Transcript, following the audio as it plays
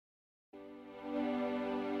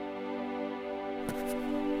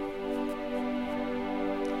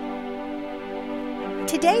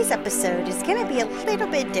Today's episode is going to be a little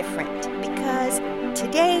bit different because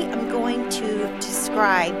today I'm going to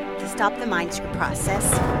describe the Stop the Mind Screw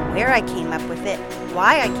process, where I came up with it,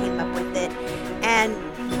 why I came up with it, and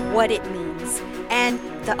what it means. And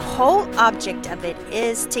the whole object of it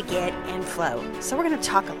is to get in flow. So we're going to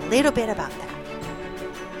talk a little bit about that.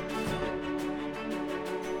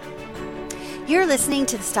 You're listening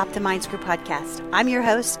to the Stop the Mind Screw podcast. I'm your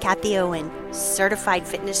host, Kathy Owen, certified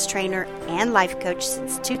fitness trainer and life coach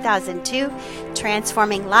since 2002,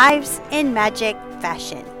 transforming lives in magic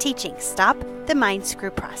fashion, teaching Stop the Mind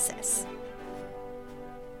Screw process.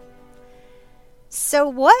 So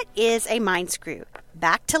what is a mind screw?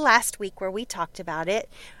 Back to last week where we talked about it.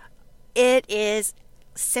 It is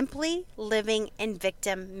simply living in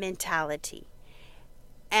victim mentality.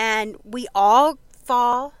 And we all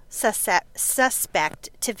fall suspect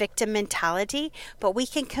to victim mentality, but we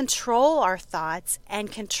can control our thoughts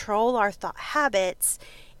and control our thought habits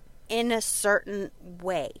in a certain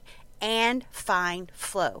way and find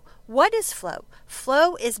flow. What is flow?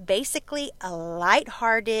 Flow is basically a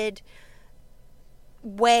lighthearted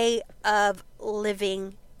way of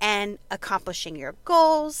living and accomplishing your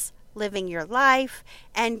goals, living your life,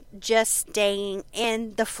 and just staying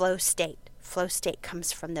in the flow state. Flow state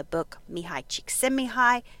comes from the book Mihaly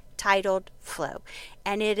Csikszentmihalyi titled Flow,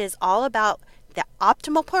 and it is all about the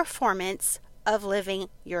optimal performance of living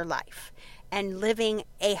your life and living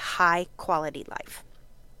a high quality life.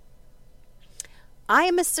 I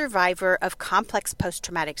am a survivor of complex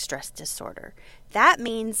post-traumatic stress disorder. That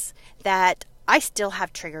means that I still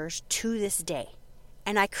have triggers to this day,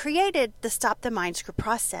 and I created the Stop the Mind Screw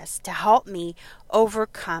process to help me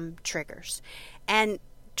overcome triggers. And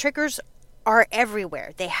triggers are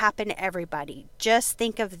everywhere. They happen to everybody. Just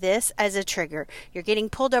think of this as a trigger. You're getting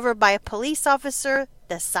pulled over by a police officer.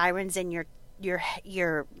 The sirens in your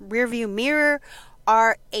rearview mirror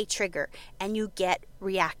are a trigger, and you get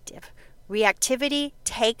reactive. Reactivity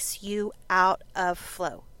takes you out of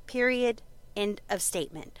flow. Period. End of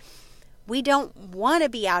statement. We don't want to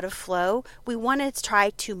be out of flow. We want to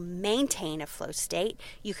try to maintain a flow state.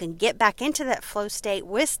 You can get back into that flow state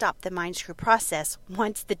with Stop the Mind Screw process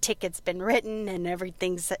once the ticket's been written and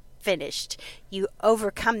everything's finished. You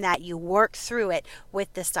overcome that. You work through it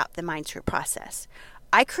with the Stop the Mind Screw process.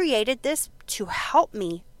 I created this to help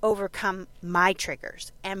me overcome my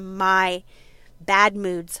triggers and my bad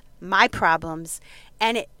moods, my problems,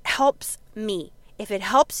 and it helps me. If it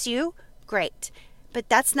helps you, great. But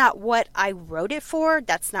that's not what I wrote it for.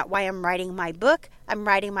 That's not why I'm writing my book. I'm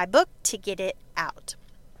writing my book to get it out.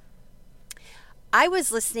 I was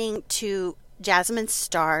listening to Jasmine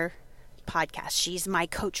Star podcast. She's my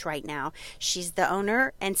coach right now. She's the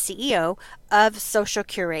owner and CEO of Social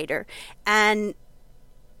Curator. And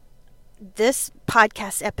this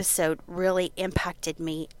podcast episode really impacted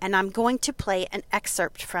me. And I'm going to play an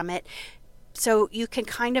excerpt from it so you can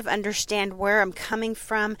kind of understand where I'm coming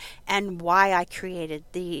from and why I created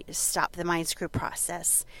the Stop the Mind Screw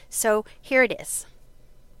process. So here it is.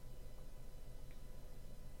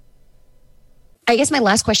 I guess my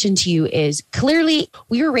last question to you is, clearly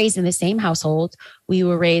we were raised in the same household. We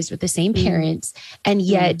were raised with the same parents, and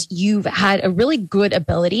yet you've had a really good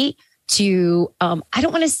ability to, I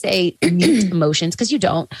don't want to say mute emotions because you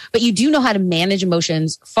don't, but you do know how to manage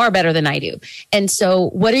emotions far better than I do. And so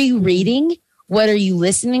what are you reading? What are you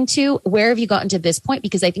listening to? Where have you gotten to this point?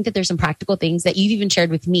 Because I think that there's some practical things that you've even shared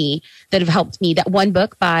with me that have helped me. That one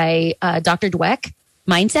book by Dr. Dweck,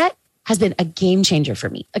 Mindset, has been a game changer for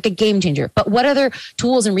me, like a game changer. But what other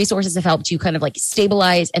tools and resources have helped you kind of like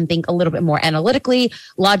stabilize and think a little bit more analytically,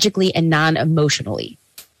 logically, and non-emotionally?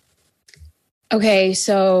 Okay,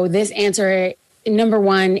 so this answer, number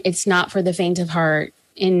one, it's not for the faint of heart.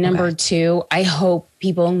 And number two, I hope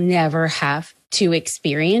people never have to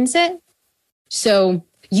experience it. So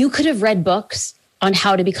you could have read books on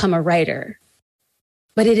how to become a writer,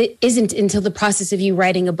 but it isn't until the process of you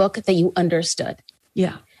writing a book that you understood.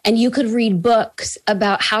 Yeah. And you could read books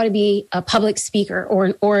about how to be a public speaker or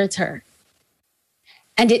an orator.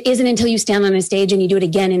 And it isn't until you stand on a stage and you do it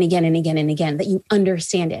again and again and again and again that you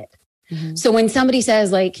understand it. Mm-hmm. So when somebody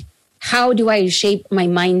says, like, how do I shape my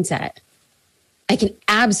mindset? I can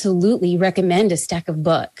absolutely recommend a stack of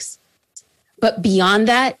books. But beyond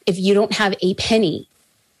that, if you don't have a penny,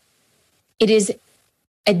 it is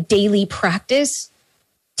a daily practice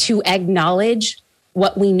to acknowledge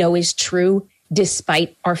what we know is true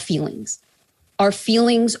despite our feelings. Our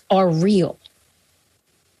feelings are real.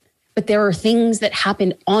 But there are things that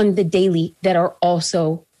happen on the daily that are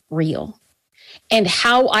also real. And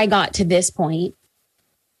how I got to this point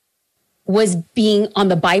was being on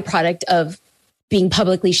the byproduct of being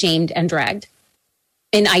publicly shamed and dragged.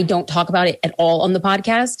 And I don't talk about it at all on the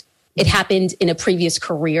podcast. It happened in a previous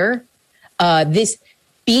career. This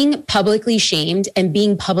being publicly shamed and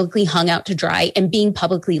being publicly hung out to dry and being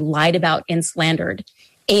publicly lied about and slandered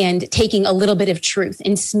and taking a little bit of truth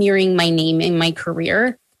and smearing my name and my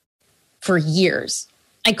career for years.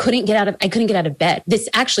 I couldn't get out of bed. This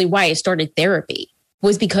actually why I started therapy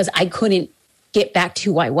was because I couldn't get back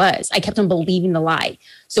to who I was. I kept on believing the lie.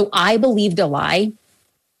 So I believed a lie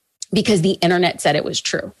because the internet said it was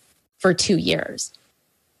true for 2 years.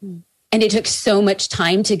 And it took so much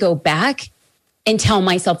time to go back and tell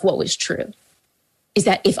myself what was true. Is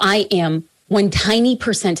that if I am 1 tiny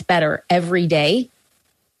percent better every day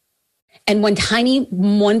and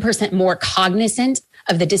 1% more cognizant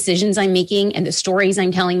of the decisions I'm making and the stories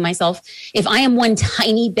I'm telling myself, if I am 1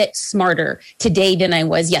 tiny bit smarter today than I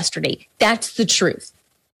was yesterday, that's the truth.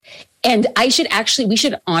 And we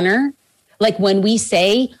should honor, like when we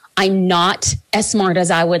say, I'm not as smart as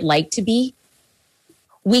I would like to be,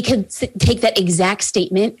 we could take that exact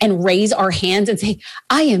statement and raise our hands and say,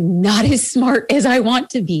 I am not as smart as I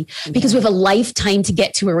want to be, because we have a lifetime to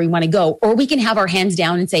get to where we want to go. Or we can have our hands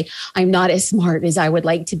down and say, I'm not as smart as I would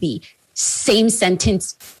like to be. Same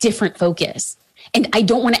sentence, different focus. And I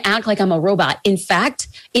don't want to act like I'm a robot. In fact,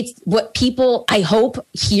 it's what people, I hope,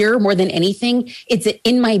 hear more than anything. It's that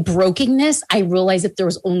in my brokenness, I realized that there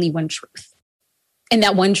was only one truth. And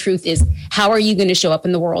that one truth is, how are you going to show up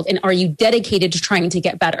in the world? And are you dedicated to trying to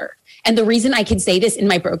get better? And the reason I can say this in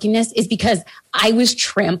my brokenness is because I was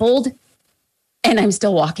trampled and I'm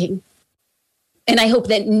still walking. And I hope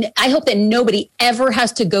that nobody ever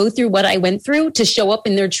has to go through what I went through to show up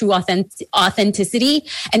in their true authenticity.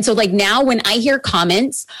 And so like now when I hear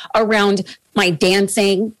comments around my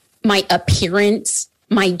dancing, my appearance,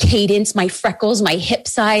 my cadence, my freckles, my hip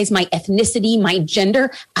size, my ethnicity, my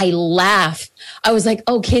gender, I laugh. I was like,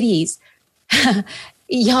 oh, kiddies,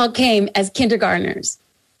 y'all came as kindergartners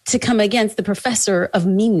to come against the professor of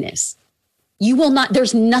meanness. You will not,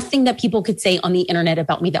 there's nothing that people could say on the internet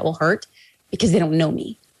about me that will hurt because they don't know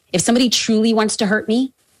me. If somebody truly wants to hurt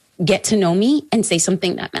me, get to know me and say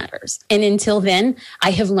something that matters. And until then,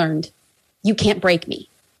 I have learned you can't break me.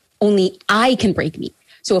 Only I can break me.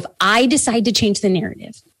 So if I decide to change the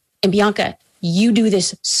narrative, and Bianca, you do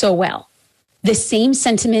this so well, the same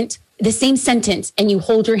sentiment, the same sentence, and you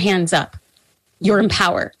hold your hands up, you're in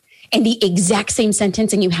power. And the exact same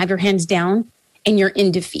sentence, and you have your hands down, and you're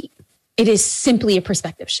in defeat. It is simply a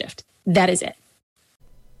perspective shift. That is it.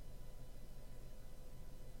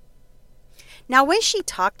 Now, when she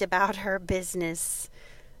talked about her business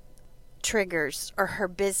triggers or her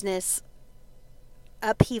business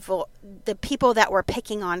upheaval, the people that were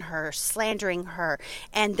picking on her, slandering her,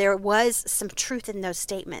 and there was some truth in those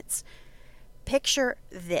statements. Picture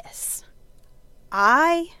this.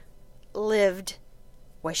 I lived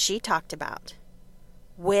what she talked about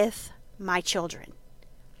with my children.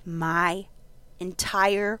 My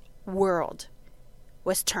entire world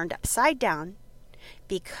was turned upside down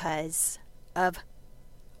because of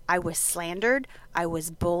I was slandered, I was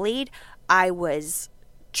bullied, I was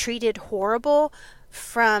treated horrible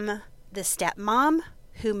from the stepmom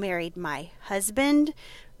who married my husband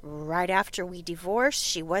right after we divorced.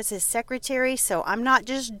 She was his secretary, so I'm not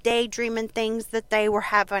just daydreaming things that they were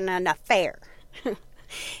having an affair.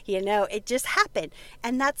 You know, it just happened,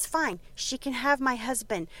 and that's fine. She can have my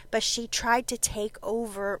husband, but she tried to take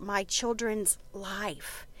over my children's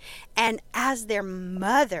life. And as their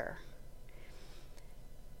mother,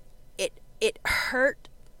 it hurt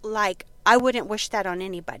like I wouldn't wish that on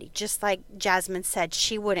anybody. Just like Jasmine said,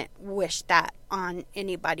 she wouldn't wish that on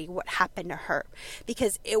anybody, what happened to her,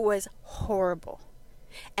 because it was horrible.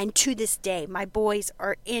 And to this day, my boys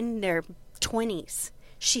are in their 20s.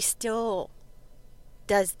 She still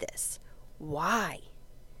does this. Why?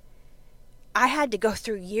 I had to go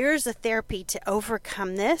through years of therapy to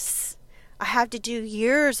overcome this. I had to do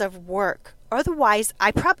years of work. Otherwise,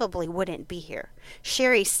 I probably wouldn't be here.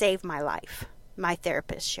 Sherry saved my life. My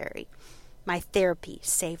therapist, Sherry. My therapy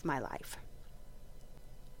saved my life.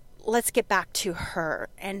 Let's get back to her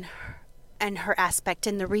and her aspect.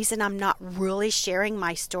 And the reason I'm not really sharing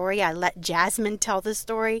my story, I let Jasmine tell the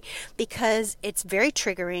story because it's very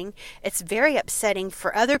triggering. It's very upsetting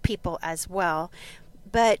for other people as well.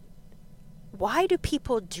 But why do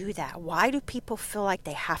people do that? Why do people feel like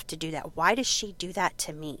they have to do that? Why does she do that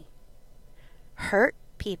to me? Hurt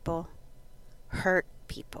people. Hurt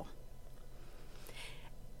people.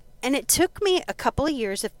 And it took me a couple of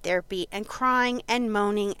years of therapy and crying and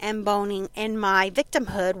moaning and boning in my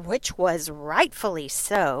victimhood, which was rightfully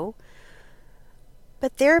so.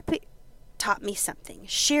 But therapy taught me something.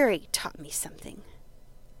 Sherry taught me something.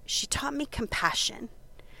 She taught me compassion.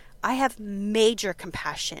 I have major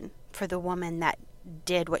compassion for the woman that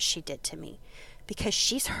did what she did to me because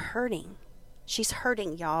she's hurting. She's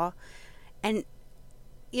hurting, y'all. And,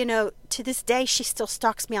 you know, to this day, she still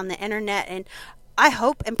stalks me on the internet. And I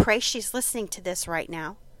hope and pray she's listening to this right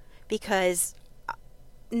now, because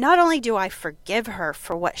not only do I forgive her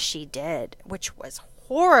for what she did, which was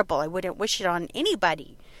horrible. I wouldn't wish it on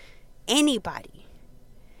anybody.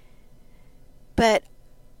 But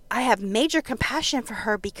I have major compassion for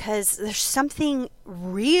her because there's something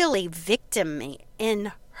really victim-y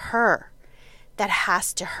in her that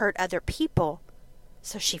has to hurt other people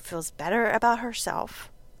so she feels better about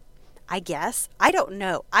herself. I guess. I don't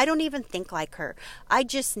know. I don't even think like her. I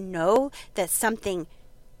just know that something,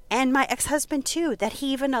 and my ex-husband too, that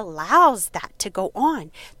he even allows that to go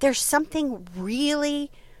on. There's something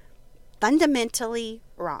really fundamentally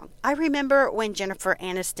wrong. I remember when Jennifer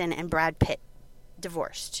Aniston and Brad Pitt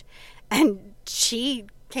divorced, and she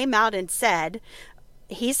came out and said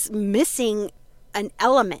he's missing an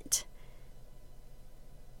element,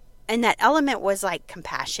 and that element was like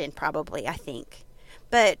compassion, probably, I think.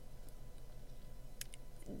 But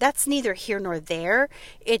that's neither here nor there.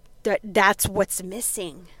 That's what's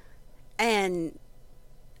missing. And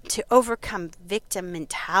to overcome victim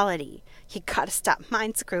mentality, you got to stop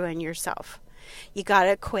mind screwing yourself. You got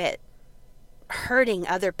to quit hurting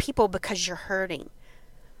other people because you're hurting.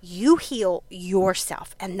 You heal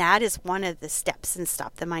yourself. And that is one of the steps in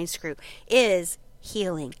Stop the Mind Screw, is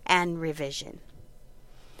healing and revision.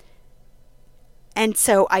 And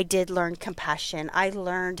so I did learn compassion. I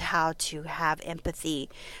learned how to have empathy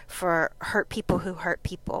for hurt people who hurt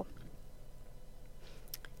people.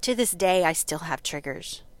 To this day, I still have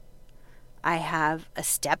triggers. I have a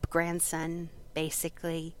step-grandson,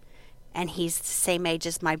 basically, and he's the same age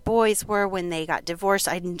as my boys were when they got divorced.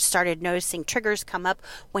 I started noticing triggers come up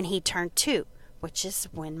when he turned 2, which is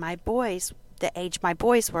when the age my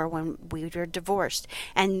boys were when we were divorced.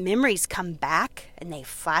 And memories come back, and they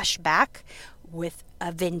flash back with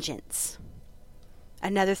a vengeance.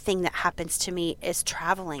 Another thing that happens to me is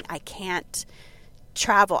traveling. I can't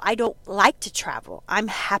travel. I don't like to travel. I'm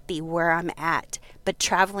happy where I'm at, but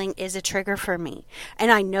traveling is a trigger for me.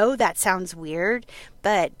 And I know that sounds weird,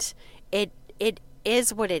 but it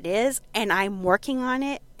is what it is, and I'm working on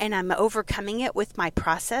it, and I'm overcoming it with my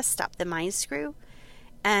process, Stop the Mind Screw.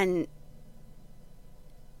 And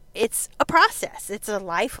it's a process. It's a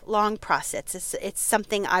lifelong process. It's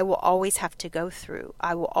something I will always have to go through.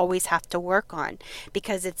 I will always have to work on,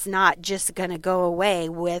 because it's not just going to go away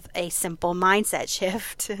with a simple mindset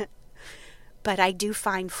shift. But I do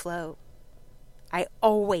find flow. I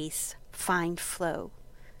always find flow.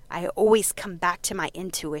 I always come back to my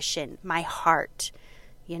intuition, my heart.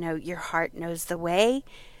 You know, your heart knows the way,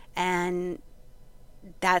 and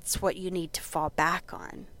that's what you need to fall back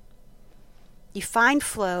on. You find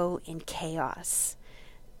flow in chaos.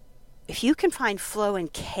 If you can find flow in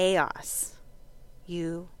chaos,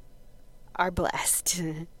 you are blessed.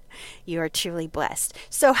 You are truly blessed.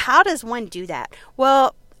 So how does one do that?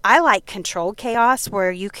 Well, I like controlled chaos,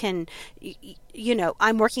 where you can, you know,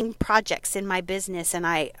 I'm working projects in my business, and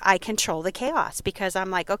I control the chaos, because I'm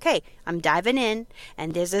like, okay, I'm diving in,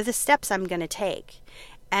 and these are the steps I'm going to take.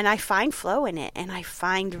 And I find flow in it, and I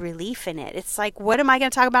find relief in it. It's like, what am I going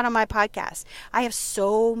to talk about on my podcast? I have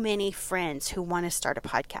so many friends who want to start a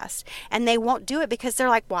podcast, and they won't do it because they're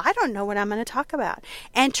like, well, I don't know what I'm going to talk about.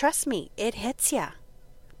 And trust me, it hits you.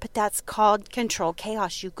 But that's called controlled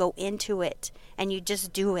chaos. You go into it, and you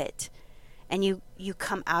just do it, and you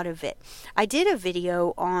come out of it. I did a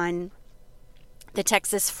video on the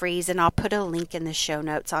Texas freeze, and I'll put a link in the show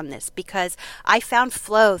notes on this, because I found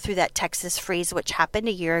flow through that Texas freeze, which happened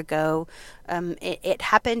a year ago. It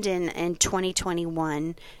happened in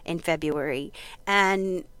 2021 in February,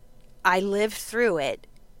 and I lived through it.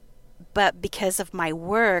 But because of my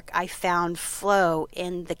work, I found flow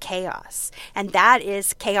in the chaos, and that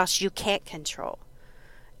is chaos you can't control.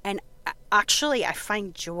 And actually, I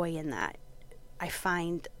find joy in that. I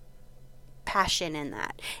find passion in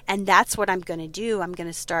that. And that's what I'm going to do. I'm going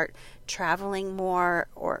to start traveling more,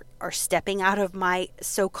 or stepping out of my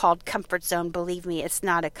so-called comfort zone. Believe me, it's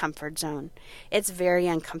not a comfort zone. It's very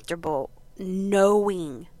uncomfortable,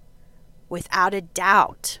 knowing without a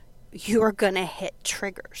doubt you are going to hit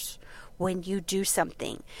triggers when you do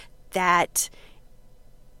something that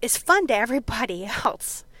is fun to everybody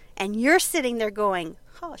else. And you're sitting there going,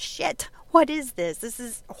 oh shit, what is this? This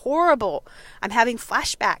is horrible. I'm having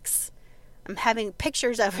flashbacks. I'm having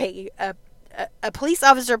pictures of a police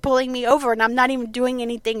officer pulling me over, and I'm not even doing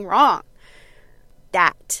anything wrong.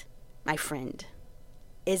 That my friend,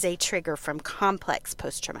 is a trigger from complex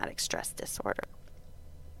post-traumatic stress disorder.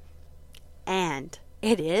 And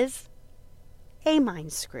it is a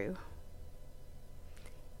mind screw.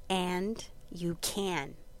 And you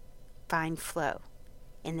can find flow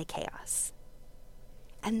in the chaos.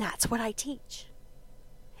 And that's what I teach.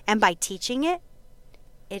 And by teaching it,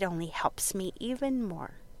 it only helps me even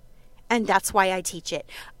more. And that's why I teach it.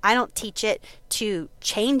 I don't teach it to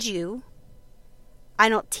change you. I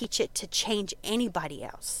don't teach it to change anybody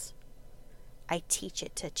else. I teach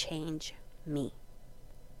it to change me.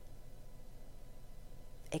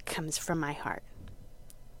 It comes from my heart.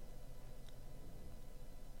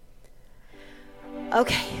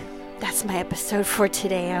 Okay, that's my episode for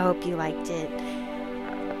today. I hope you liked it.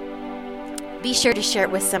 Be sure to share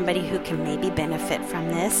it with somebody who can maybe benefit from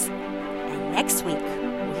this. And next week,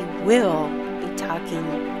 we will be talking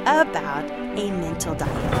about a mental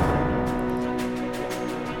diet.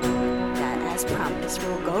 That, as promised,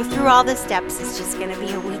 we'll go through all the steps. It's just going to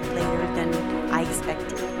be a week later than I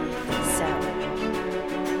expected. So,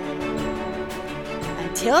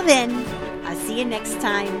 until then, I'll see you next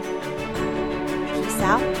time. Peace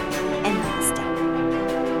out.